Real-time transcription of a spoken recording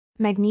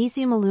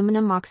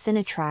Magnesium-Aluminum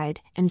Oxynitride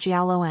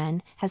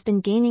MgAlON has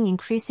been gaining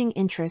increasing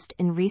interest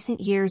in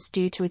recent years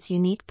due to its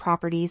unique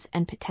properties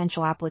and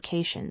potential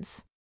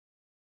applications.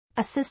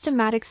 A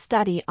systematic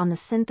study on the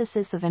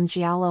synthesis of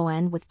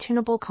MgAlON with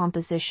tunable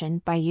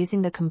composition by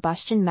using the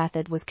combustion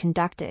method was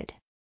conducted.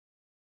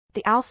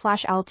 The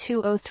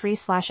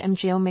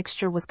Al/Al2O3/MgO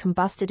mixture was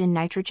combusted in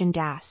nitrogen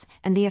gas,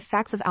 and the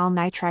effects of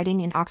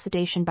al-nitriding in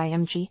oxidation by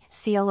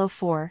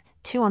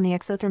MgClO4(2) on the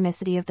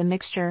exothermicity of the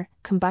mixture,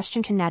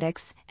 combustion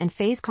kinetics, and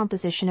phase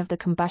composition of the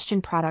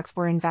combustion products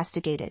were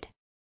investigated.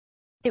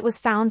 It was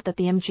found that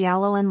the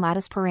MgAlON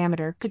lattice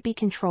parameter could be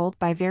controlled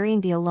by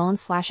varying the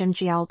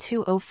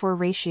alone/MgAl2O4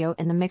 ratio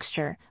in the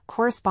mixture,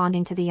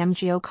 corresponding to the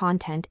MgO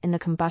content in the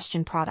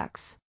combustion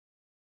products.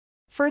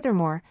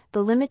 Furthermore,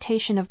 the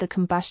limitation of the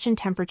combustion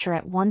temperature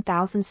at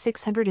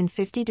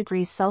 1650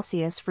 degrees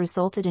Celsius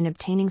resulted in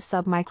obtaining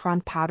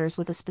submicron powders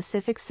with a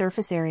specific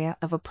surface area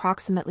of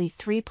approximately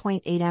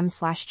 3.8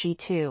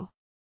 m/G2.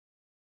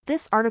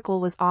 This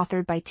article was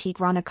authored by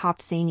Tigran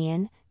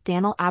Akopdzhanyan,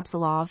 Danil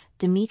Abzalov,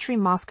 Dmitry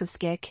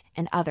Moskovskikh,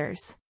 and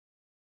others.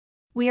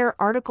 We are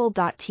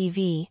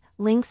RTCLTV,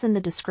 links in the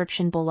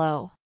description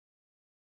below.